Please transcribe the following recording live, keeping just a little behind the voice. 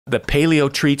The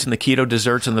paleo treats and the keto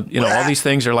desserts and the, all these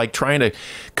things are like trying to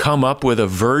come up with a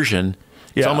version.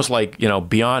 It's almost like,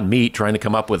 Beyond Meat trying to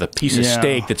come up with a piece of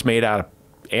steak that's made out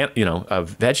of, of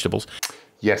vegetables.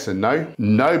 Yes and no.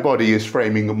 Nobody is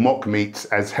framing mock meats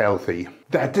as healthy.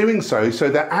 They're doing so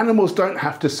that animals don't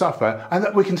have to suffer and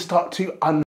that we can start to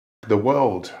unfuck the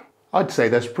world. I'd say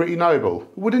that's pretty noble,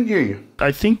 wouldn't you?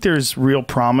 I think there's real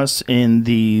promise in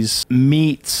these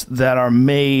meats that are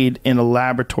made in a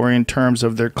laboratory in terms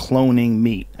of their cloning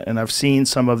meat. And I've seen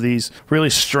some of these really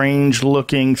strange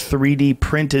looking 3D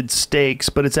printed steaks,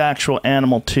 but it's actual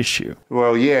animal tissue.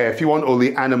 Well, yeah, if you want all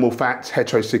the animal fats,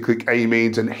 heterocyclic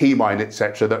amines and hemine,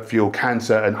 etc. that fuel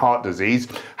cancer and heart disease,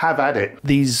 have at it.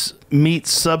 These meat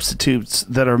substitutes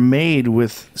that are made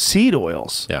with seed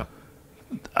oils. Yeah.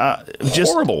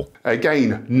 Just horrible.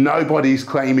 Again, nobody's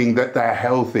claiming that they're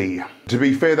healthy. To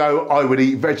be fair though, I would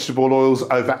eat vegetable oils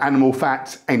over animal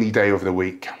fats any day of the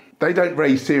week. They don't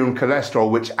raise serum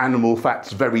cholesterol, which animal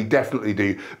fats very definitely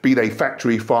do, be they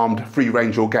factory farmed, free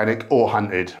range organic or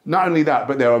hunted. Not only that,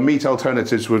 but there are meat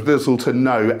alternatives with little to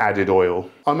no added oil.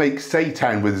 I make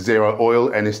seitan with 0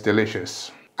 oil and it's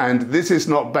delicious. And this is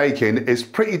not bacon, it's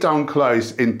pretty darn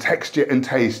close in texture and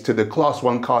taste to the class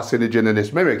 1 carcinogen and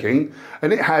it's mimicking,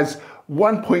 and it has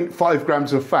 1.5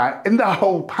 grams of fat in the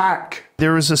whole pack.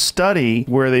 There was a study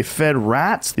where they fed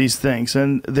rats these things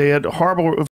and they had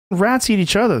horrible... Rats eat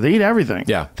each other, they eat everything.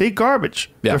 Yeah. They eat garbage.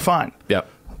 Yeah. They're fine. Yeah.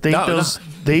 They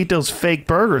eat those fake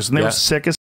burgers and they were sick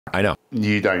as... I know.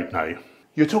 You don't know.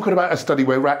 You're talking about a study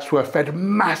where rats were fed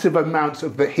massive amounts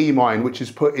of the hemine, which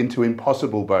is put into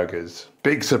Impossible burgers.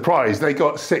 Big surprise, they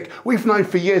got sick. We've known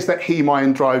for years that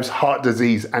hemine drives heart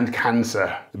disease and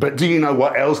cancer. But do you know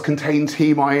what else contains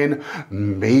hemine?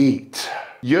 Meat.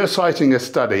 You're citing a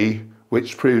study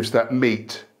which proves that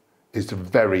meat is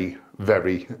very,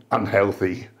 very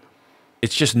unhealthy.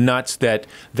 It's just nuts that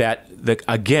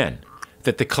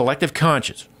the collective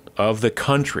conscience of the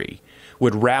country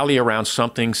would rally around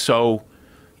something so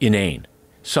inane,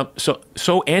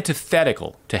 so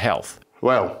antithetical to health.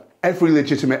 Well, every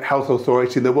legitimate health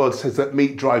authority in the world says that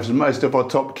meat drives most of our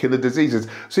top killer diseases.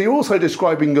 So you're also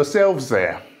describing yourselves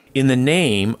there. In the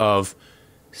name of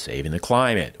saving the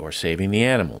climate or saving the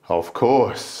animal. Of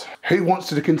course. Who wants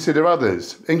to consider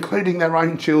others, including their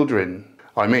own children?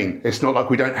 I mean, it's not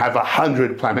like we don't have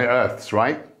 100 planet Earths,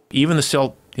 right? Even the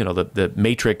cell, the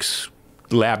matrix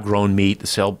lab-grown meat, the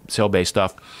cell-based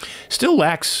stuff, still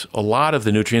lacks a lot of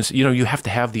the nutrients. You have to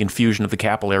have the infusion of the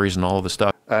capillaries and all of the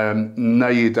stuff. No,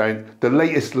 you don't. The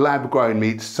latest lab-grown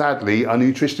meats, sadly, are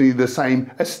nutritionally the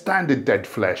same as standard dead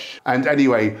flesh. And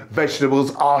anyway,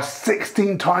 vegetables are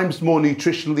 16 times more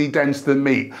nutritionally dense than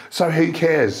meat, so who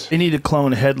cares? They need to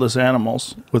clone headless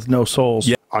animals with no souls.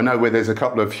 Yeah. I know where there's a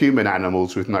couple of human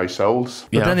animals with no souls.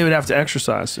 But then they would have to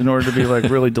exercise in order to be like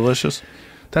really delicious.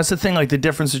 That's the thing, like the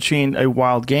difference between a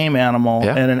wild game animal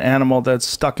and an animal that's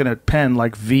stuck in a pen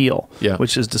like veal,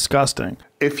 which is disgusting.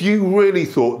 If you really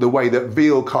thought the way that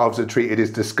veal calves are treated is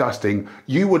disgusting,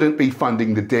 you wouldn't be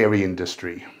funding the dairy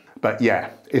industry. But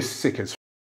yeah, it's sick as f***.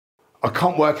 I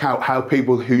can't work out how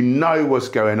people who know what's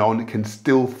going on can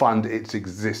still fund its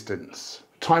existence.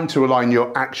 Time to align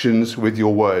your actions with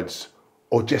your words,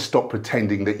 or just stop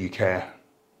pretending that you care.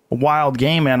 A wild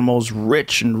game animal is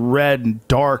rich and red and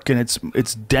dark, and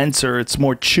it's denser, it's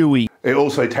more chewy. It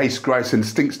also tastes gross and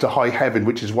stinks to high heaven,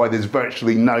 which is why there's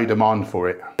virtually no demand for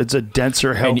it. It's a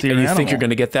denser, healthier animal. And you animal. think you're going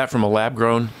to get that from a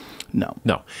lab-grown? No.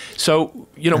 No. So,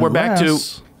 we're back to...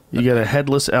 You get a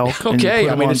headless elk, and you put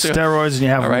him on steroids, and you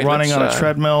have him running on a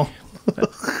treadmill.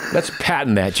 Let's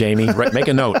patent that, Jamie. Make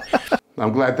a note.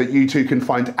 I'm glad that you two can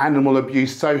find animal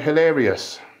abuse so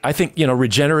hilarious. I think,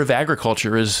 regenerative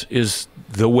agriculture is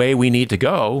the way we need to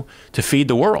go to feed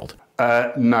the world.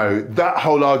 No, that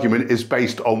whole argument is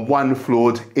based on one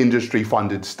flawed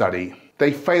industry-funded study.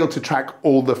 They failed to track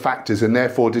all the factors and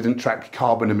therefore didn't track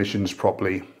carbon emissions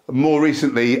properly. More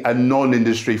recently, a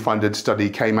non-industry funded study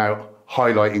came out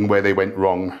highlighting where they went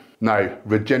wrong. No,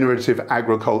 regenerative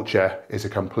agriculture is a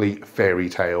complete fairy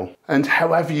tale. And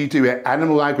however you do it,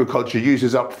 animal agriculture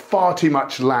uses up far too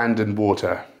much land and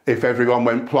water. If everyone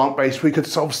went plant-based, we could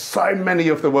solve so many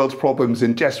of the world's problems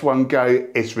in just one go.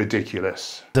 It's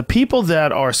ridiculous. The people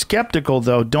that are skeptical,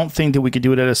 though, don't think that we could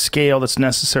do it at a scale that's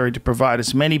necessary to provide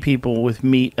as many people with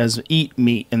meat as eat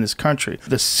meat in this country.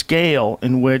 The scale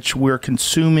in which we're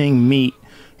consuming meat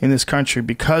in this country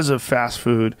because of fast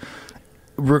food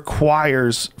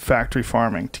requires factory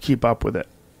farming to keep up with it.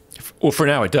 Well, for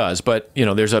now it does, but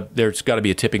there's got to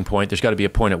be a tipping point. There's got to be a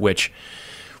point at which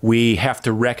we have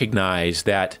to recognize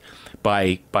that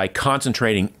by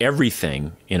concentrating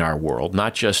everything in our world,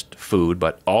 not just food,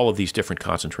 but all of these different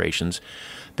concentrations,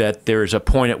 that there's a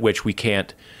point at which we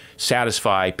can't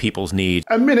satisfy people's needs.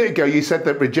 A minute ago, you said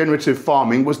that regenerative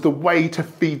farming was the way to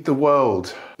feed the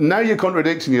world. Now you're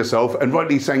contradicting yourself and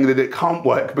rightly saying that it can't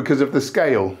work because of the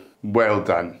scale. Well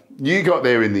done. You got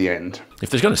there in the end. If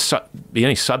there's going to be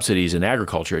any subsidies in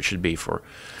agriculture, it should be for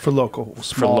local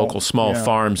small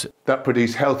farms that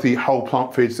produce healthy whole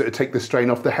plant foods that take the strain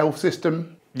off the health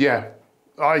system. Yeah,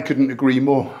 I couldn't agree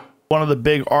more. One of the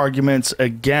big arguments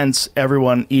against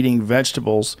everyone eating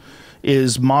vegetables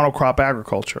is monocrop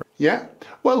agriculture. Yeah?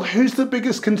 Well, who's the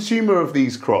biggest consumer of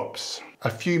these crops? A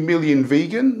few million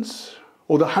vegans?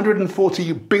 Or the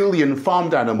 140 billion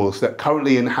farmed animals that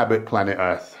currently inhabit planet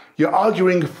Earth? You're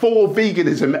arguing for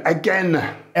veganism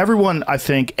again. Everyone, I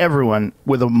think, everyone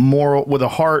with a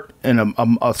heart and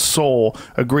a soul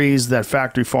agrees that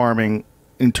factory farming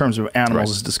in terms of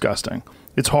animals is disgusting.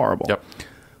 It's horrible. Yep.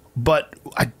 But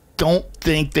I don't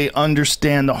think they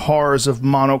understand the horrors of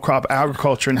monocrop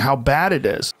agriculture and how bad it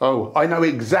is. Oh, I know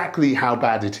exactly how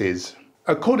bad it is.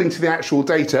 According to the actual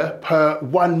data, per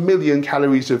 1 million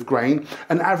calories of grain,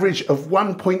 an average of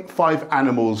 1.5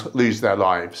 animals lose their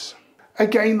lives.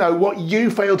 Again though, what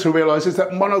you fail to realise is that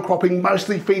monocropping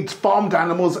mostly feeds farmed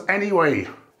animals anyway.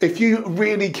 If you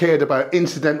really cared about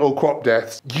incidental crop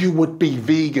deaths, you would be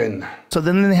vegan. So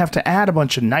then they have to add a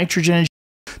bunch of nitrogen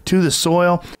to the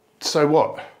soil. So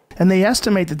what? And they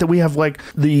estimate that we have, like,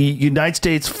 the United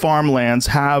States farmlands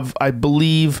have, I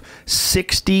believe,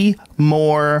 60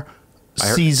 more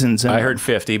seasons. I heard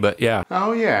 50, but yeah.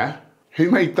 Oh yeah? Who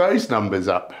made those numbers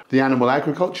up? The animal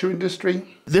agriculture industry?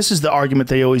 This is the argument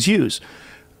they always use.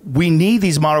 We need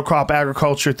these monocrop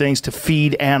agriculture things to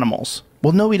feed animals.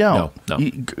 Well, no, we don't. No.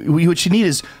 What you need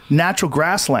is natural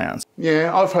grasslands.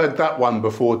 Yeah, I've heard that one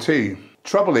before too.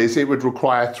 Trouble is, it would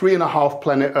require 3.5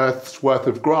 planet Earth's worth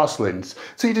of grasslands.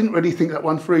 So you didn't really think that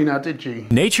one through now, did you?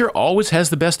 Nature always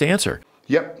has the best answer.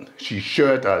 Yep, she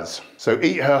sure does. So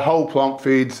eat her whole plant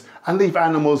foods and leave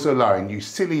animals alone, you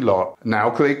silly lot. Now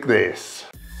click this.